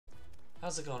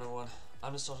How's it going, everyone?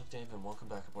 I'm Nostalgic Dave, and welcome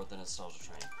back aboard the Nostalgia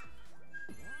Train.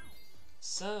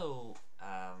 So,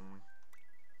 I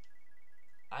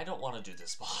don't want to do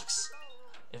this box.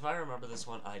 If I remember this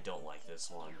one, I don't like this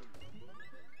one.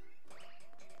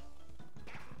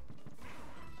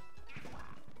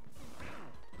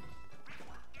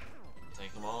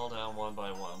 Take them all down one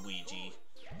by one, Ouija.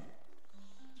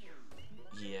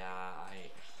 Yeah,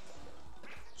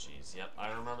 Jeez, yep,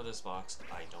 I remember this box.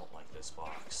 I don't like this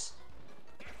box.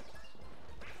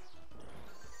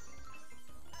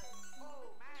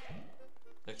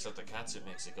 Except the catsuit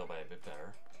makes it go by a bit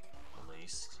better, at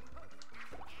least.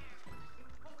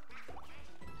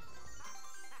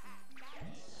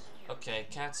 Okay,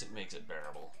 catsuit makes it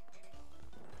bearable.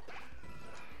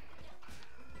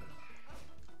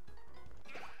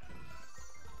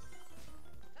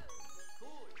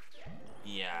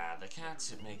 Yeah, the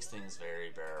catsuit makes things very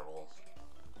bearable.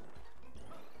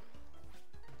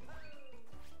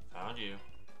 Found you.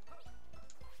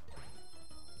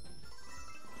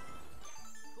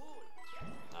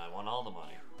 I want all the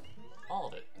money. All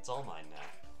of it. It's all mine now.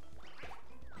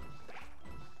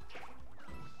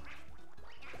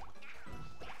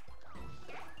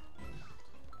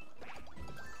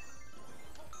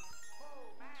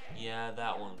 Yeah,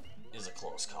 that one is a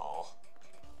close call.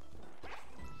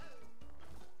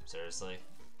 Seriously?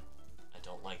 I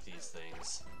don't like these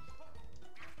things.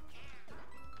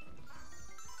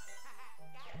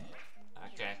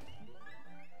 Okay.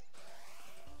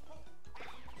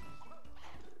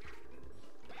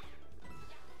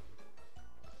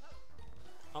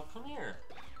 Oh, come here.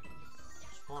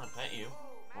 Just want to pet you.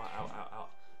 Ow.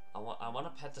 I want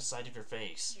to pet the side of your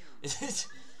face. And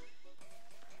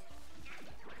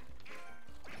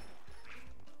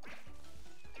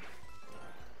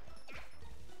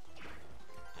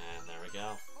there we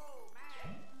go.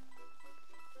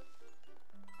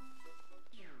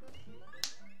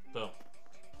 Boom.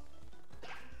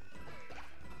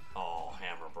 Oh,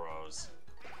 Hammer Bros.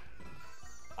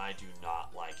 I do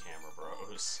not like Hammer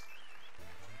Bros.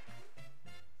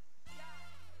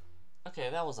 Okay,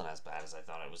 that wasn't as bad as I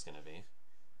thought it was gonna be.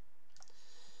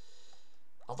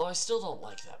 Although I still don't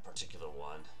like that particular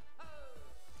one.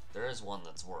 There is one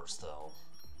that's worse, though.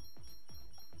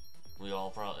 We all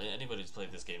probably... Anybody who's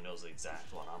played this game knows the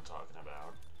exact one I'm talking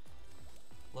about.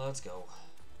 Let's go.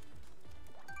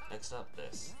 Next up,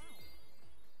 this.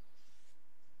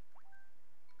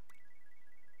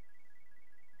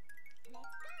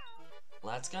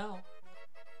 Let's go!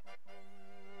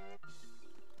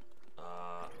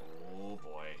 Oh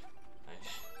boy.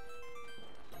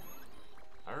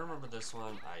 I remember this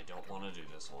one. I don't want to do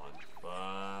this one, but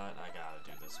I gotta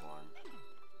do this one.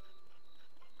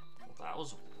 Well, that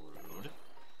was rude.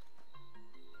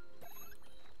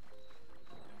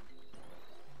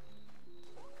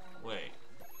 Wait.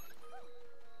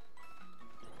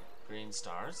 Green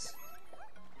stars?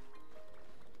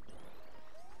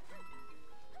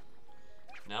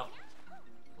 Nope.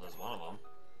 Well, there's one of them.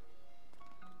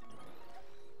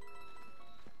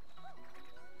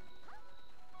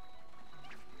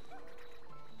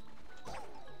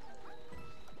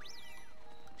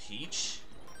 Peach,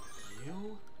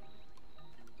 you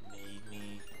made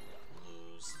me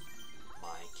lose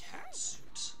my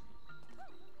catsuit.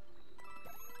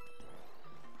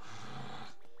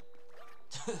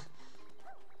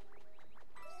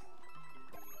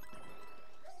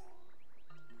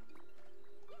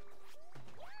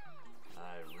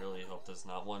 I really hope there's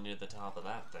not one near the top of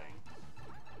that thing.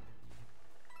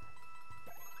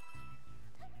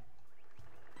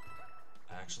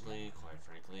 Actually, quite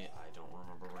frankly, I don't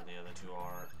remember where the other two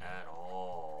are at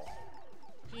all.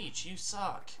 Peach, you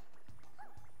suck!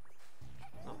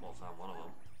 Oh, well, found one of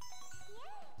them.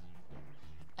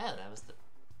 Oh, that was the...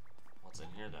 What's in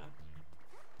here, then?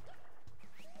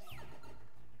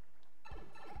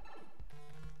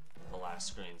 The last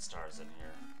screen star's in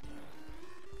here.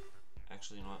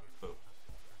 Actually, you know what? Boop.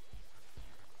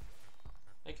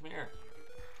 Hey, come here.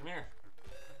 Come here.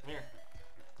 Come here.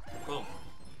 Boom.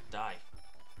 Die.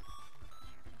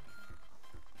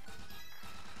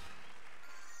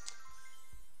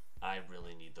 I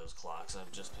really need those clocks.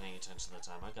 I'm just paying attention to the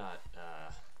time. I got,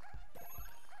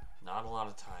 not a lot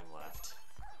of time left.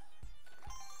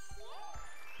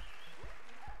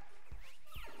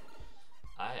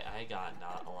 I got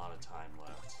not a lot of time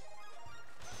left.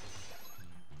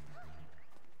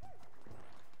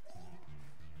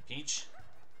 Peach?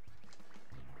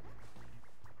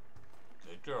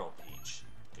 Good girl, Peach.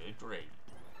 Good grade.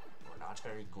 You're not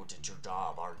very good at your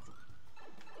job, are you?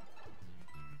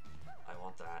 I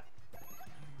want that.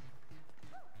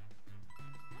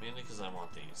 Mainly because I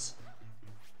want these.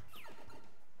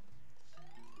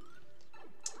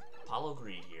 follow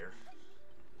greed here.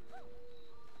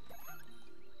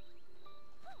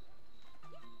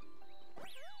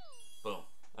 Boom.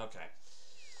 Okay.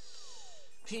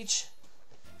 Peach,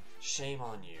 shame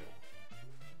on you.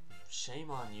 Shame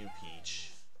on you,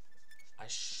 Peach. I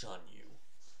shun you.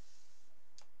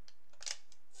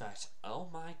 In fact, oh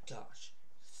my gosh.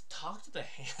 Talk to the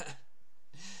hand.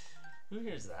 Who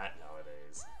hears that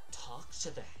nowadays? Talk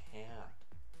to the hand.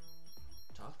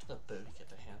 Talk to the booty, get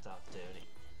the hands off duty.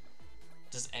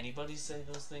 Does anybody say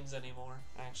those things anymore,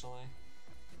 actually?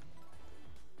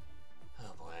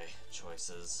 Oh boy,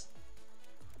 choices.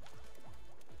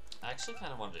 I actually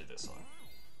kind of want to do this one.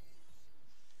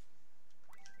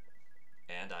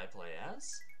 And I play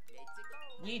as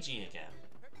Ouija again.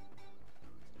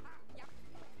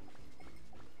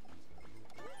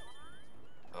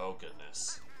 Oh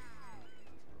goodness.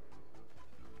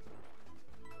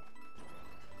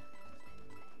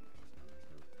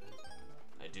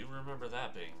 I do remember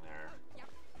that being there.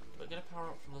 Do I get a power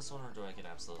up from this one, or do I get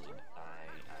absolutely...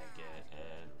 I get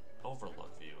an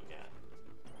overlook view again.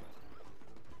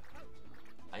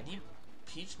 I need...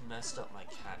 Peach messed up my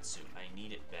cat suit. I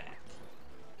need it back.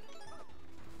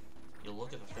 You'll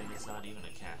look at the thing, it's not even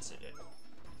a cat suit.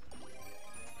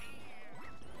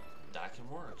 That can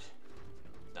work.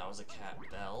 That was a cat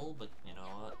bell, but you know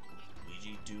what?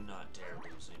 Ouija, do not dare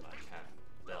lose me my cat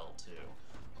bell, too.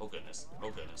 Oh goodness. Oh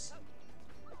goodness.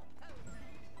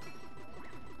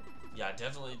 Yeah,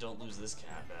 definitely don't lose this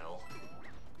cat bell.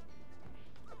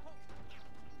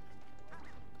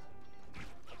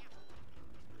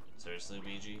 Seriously,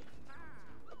 Ouija?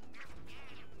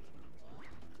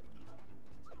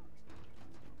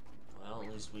 Well,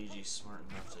 at least Ouija's smart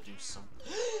enough to do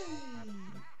something.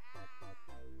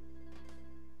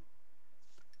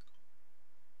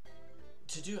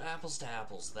 To do apples to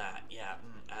apples, that, yeah.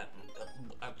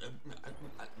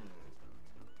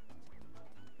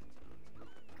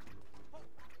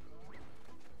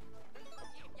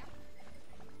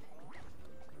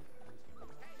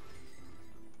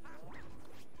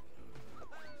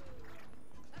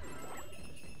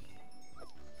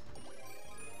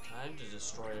 Time to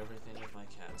destroy everything with my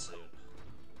cat suit.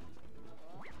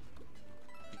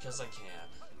 Because I can.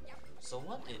 So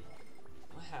what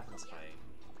happens if I...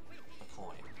 a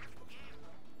coin?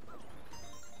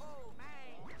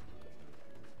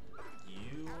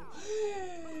 You...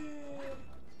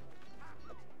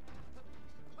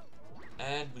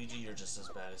 And Ouija, you're just as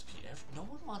bad as Pete. No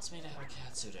one wants me to have a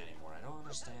cat suit anymore. I don't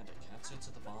understand it. Cat suits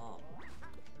are the bomb.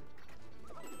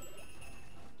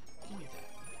 Give me that.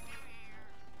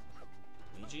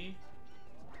 Ouija?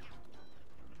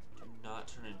 Do not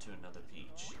turn into another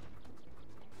Peach.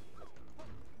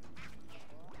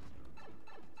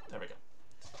 There we go.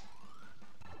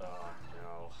 Oh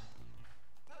no.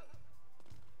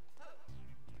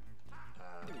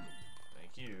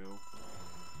 Thank you.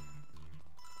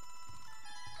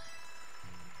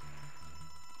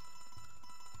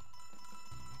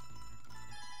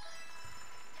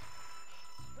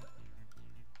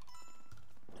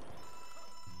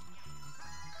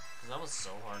 That was so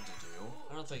hard to do.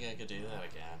 I don't think I could do that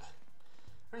again.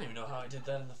 I don't even know how I did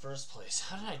that in the first place.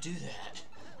 How did I do that?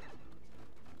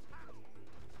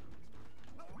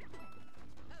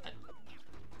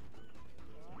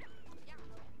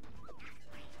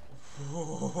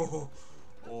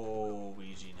 Oh,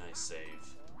 Ouija, nice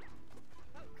save.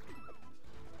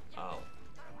 Oh.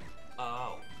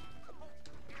 Oh.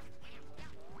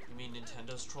 You mean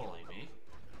Nintendo's trolling me?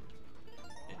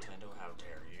 Nintendo, how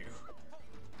dare you?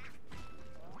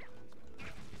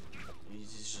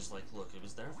 He's just like, look, it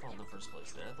was their fault in the first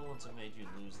place. They're the ones who made you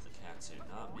lose the cat suit,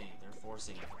 not me. They're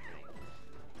forcing everything.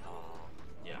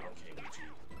 Yeah, okay, Ouija.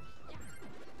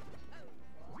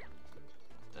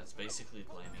 That's basically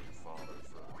blaming your father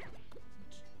for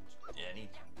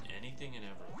anything and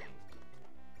everything.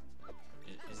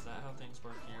 Is that how things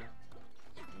work here?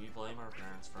 Do we blame our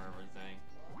parents for everything?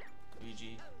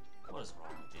 Ouija, what is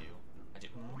wrong with you? I do.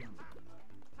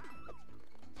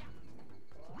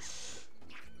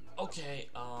 Okay,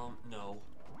 no.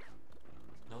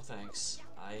 No thanks.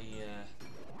 I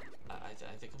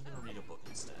think I'm gonna read a book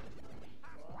instead.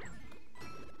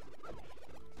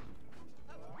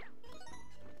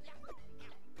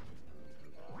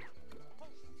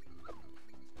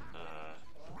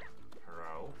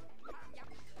 Hello?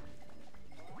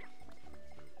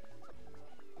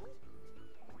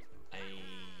 I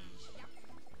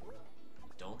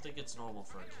don't think it's normal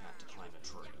for a cat to climb a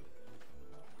tree.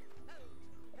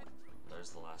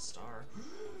 There's the last star.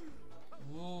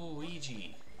 Ooh,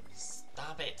 Ouija.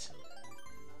 Stop it.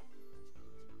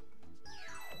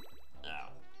 Ow.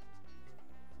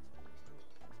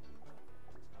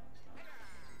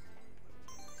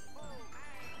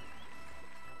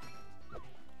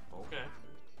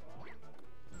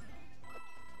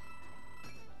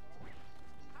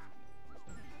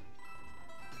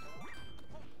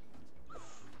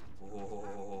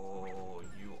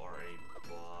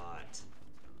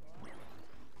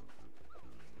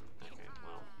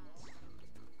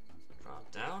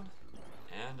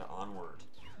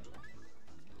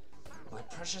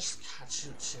 precious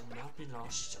catsuit should not be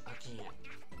lost again.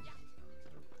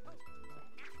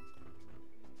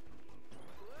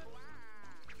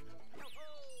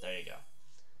 There you go.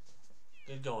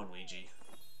 Good going, Ouija.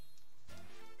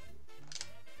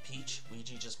 Peach,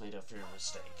 Ouija just made up for your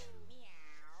mistake.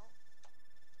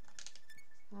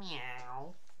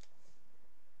 Meow.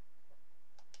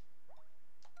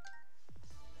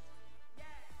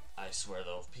 I swear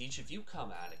though, Peach, if you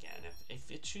come out again, if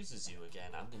it chooses you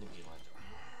again, I'm gonna be like,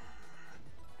 argh.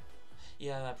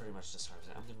 Yeah, that pretty much describes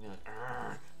it. I'm gonna be like,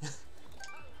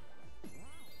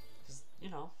 because you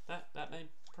know that made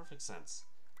perfect sense.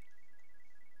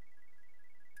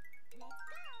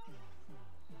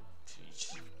 Peach.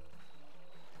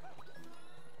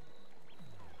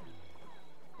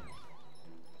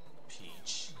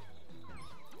 Peach.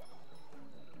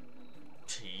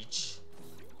 Peach.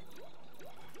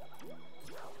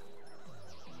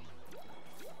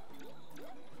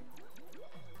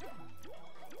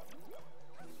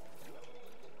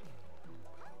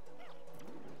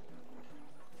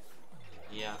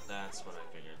 Yeah, that's what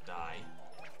I figured. Die.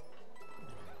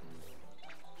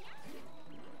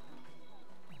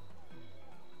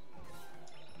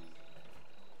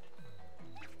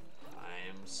 I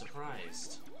am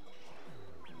surprised.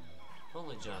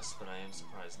 Only just, but I am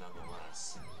surprised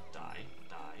nonetheless. Die,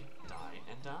 die, die,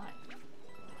 and die.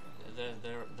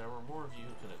 There were more of you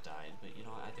who could have died, but you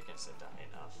know, I think I said die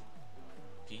enough.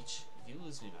 Peach, if you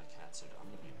lose me my catsuit, I'm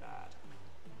gonna be bad.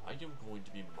 I am going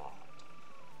to be mobbed.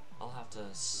 I'll have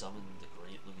to summon the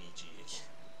great Luigi again.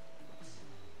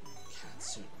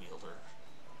 Catsuit wielder.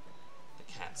 The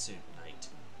catsuit knight.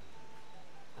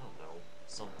 I don't know.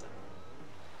 Something.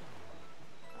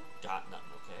 Got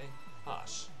nothing, okay?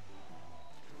 Hush.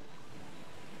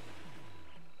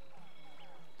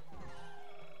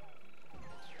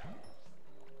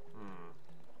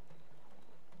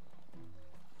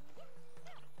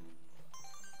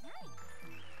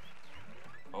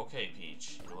 Okay,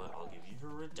 Peach. You know what? I'll give you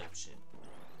your redemption.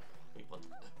 Wait, what the...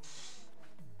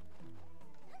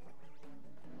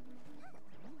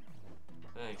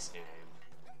 Thanks, game.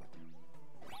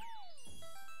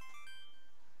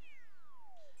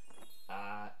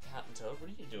 Captain Toad, what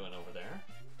are you doing over there?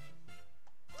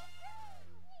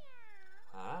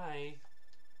 Hi.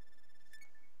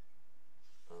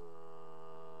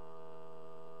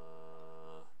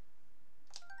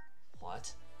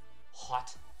 What?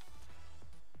 What?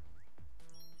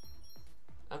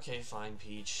 Okay, fine,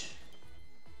 Peach.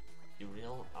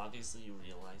 Obviously you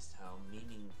realized how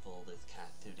meaningful this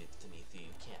catsuit is to me, so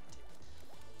you kept it.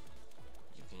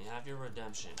 You can have your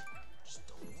redemption. Just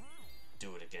don't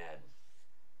do it again.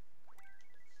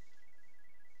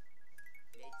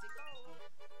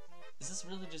 Is this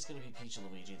really just gonna be Peach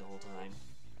and Luigi the whole time?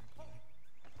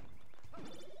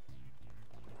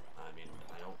 I mean,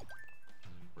 I don't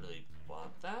really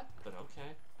want that, but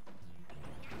okay.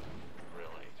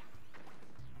 Really.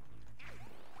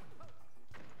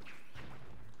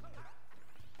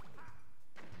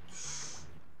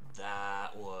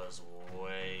 That was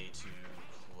way too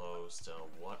close to...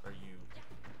 What are you...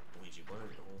 Luigi, what are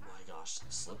you... Oh my gosh.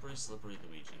 Slippery, slippery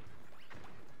Luigi.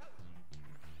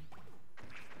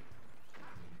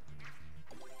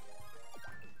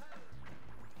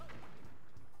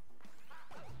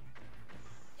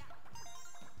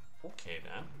 Okay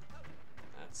then.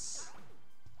 That's...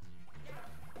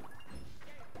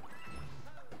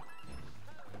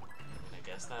 I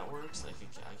guess that works. I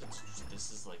can...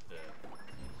 This is like the...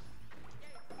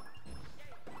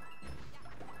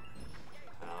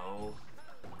 How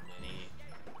many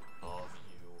of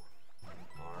you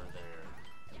are there?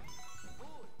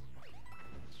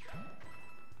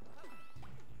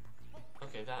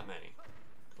 Okay, that many.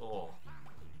 Cool.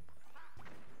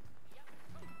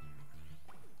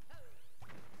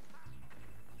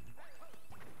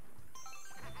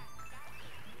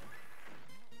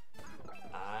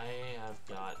 I have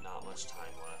got not much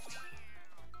time left.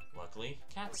 Luckily,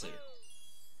 catsuit.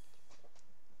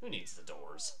 Who needs the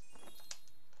doors?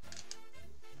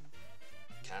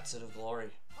 Catsuit of glory.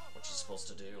 What you supposed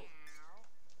to do?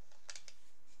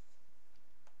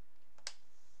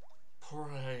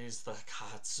 Praise the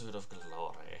catsuit of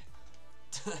glory.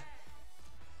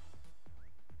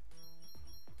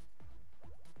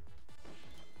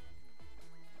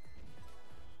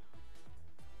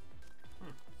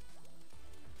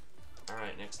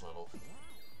 Alright, next level.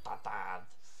 Ba-ba.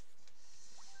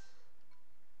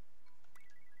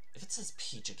 If it says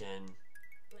Peach again...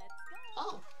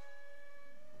 Oh!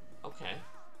 Okay.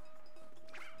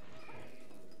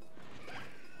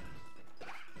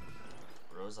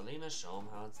 Rosalina, show him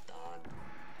how it's done.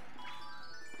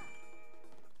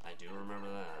 I do remember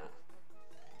that.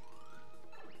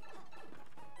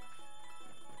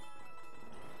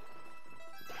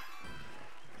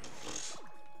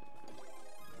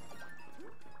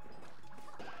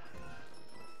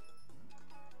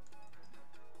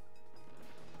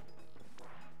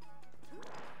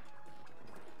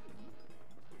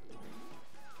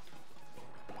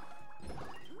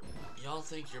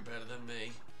 think you're better than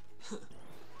me.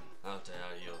 How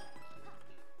dare you?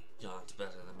 You aren't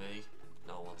better than me.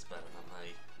 No one's better than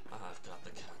me. I've got the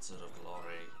catsuit of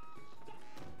glory.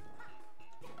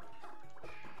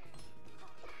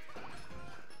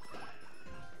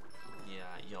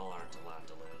 Yeah, y'all aren't allowed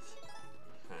to live.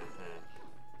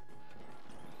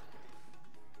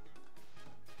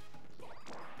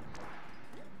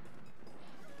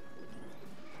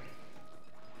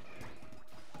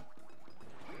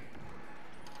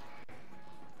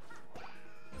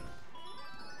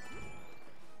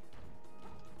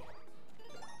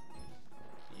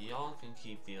 Y'all can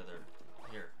keep the other.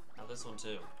 Here, have this one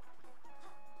too.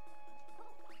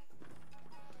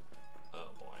 Oh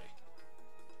boy.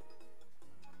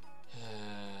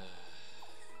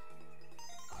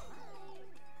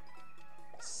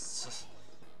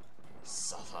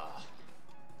 Suffer.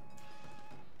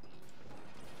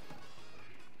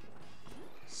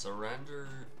 Surrender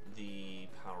the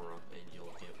power-up and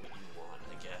you'll get what you want,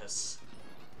 I guess.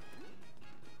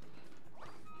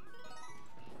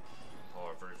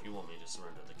 However, if you want me to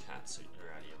surrender the catsuit,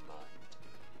 you're out of your mind.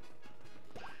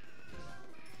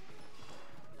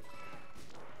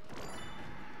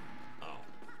 Oh.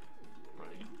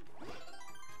 Right.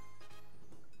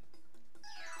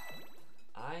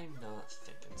 I'm not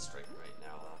thinking straight right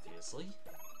now, obviously.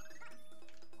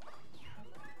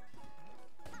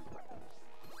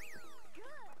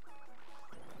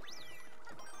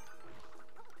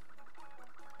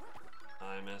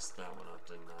 I messed that one up,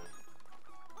 didn't I?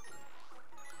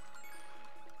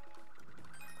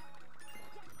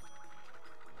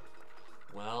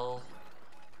 Well,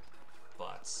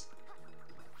 but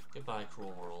goodbye,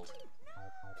 cruel world.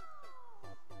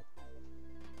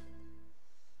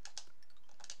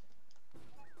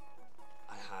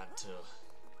 I had to,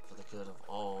 for the good of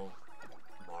all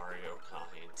Mario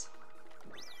kind.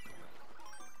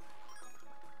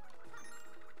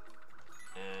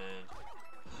 And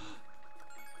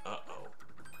uh-oh.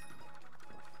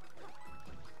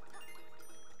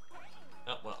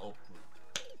 Oh, well,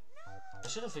 I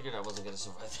should have figured I wasn't going to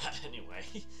survive that anyway.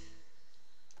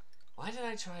 Why did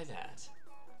I try that?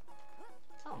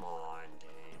 Come on,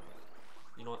 game.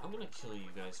 You know what? I'm going to kill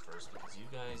you guys first because you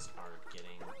guys are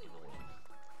getting in the way.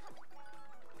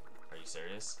 Are you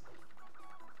serious?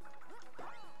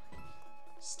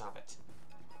 Stop it.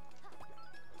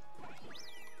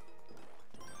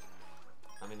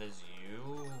 I mean, there's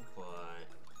you, but...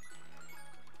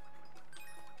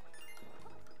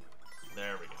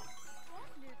 There we go.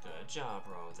 Good job,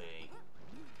 Rosie.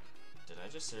 Did I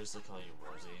just seriously call you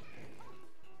Rosie?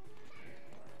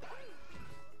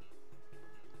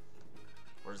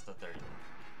 Where's the third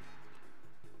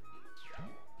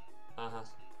one? Uh-huh.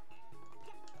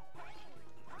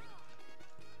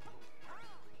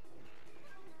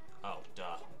 Oh,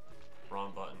 duh.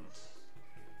 Wrong button.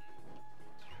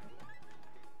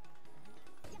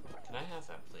 Can I have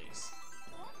that, please?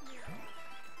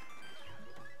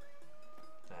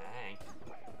 Thank.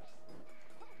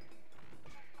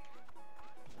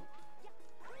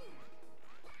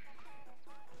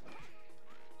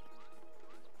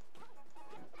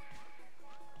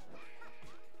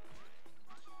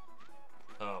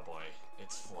 Oh boy,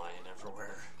 it's flying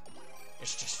everywhere.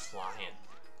 It's just flying.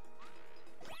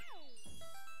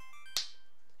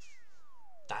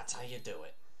 That's how you do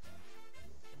it.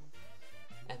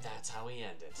 And that's how we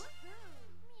end it.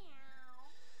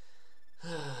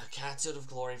 Catsuit of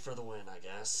glory for the win, I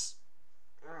guess.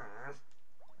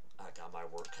 I got my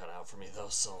work cut out for me though,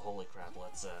 so holy crap,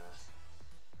 let's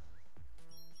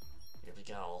here we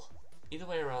go. Either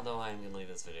way around though, I'm gonna leave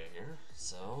this video here.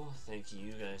 So, thank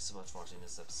you guys so much for watching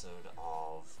this episode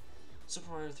of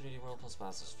Super Mario 3D World plus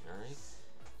Bowser's Fury.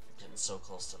 Getting so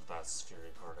close to the Bowser's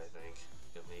Fury part, I think.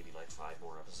 Got maybe like 5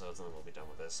 more episodes and then we'll be done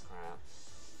with this crap.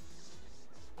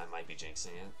 I might be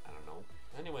jinxing it, I don't know.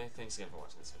 Anyway, thanks again for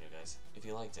watching this video, guys. If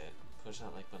you liked it, push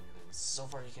that like button, and so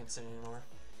far you can't say anymore.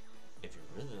 If you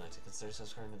really liked it, consider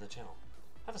subscribing to the channel.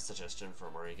 Have a suggestion for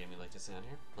a Mario game you'd like to see on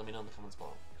here? Let me know in the comments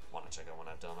below. Want to check out one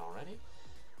I've done already?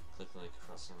 Click the link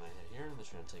across from my head here, and the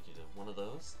train will take you to one of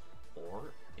those.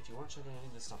 Or, if you want to check out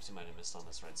any of the stops you might have missed on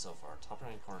this ride so far, top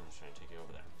right corner, the train will take you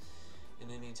over there. In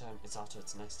the meantime, it's off to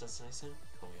its next destination,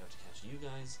 but we have to catch you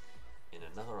guys in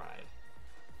another ride.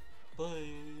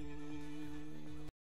 Bye!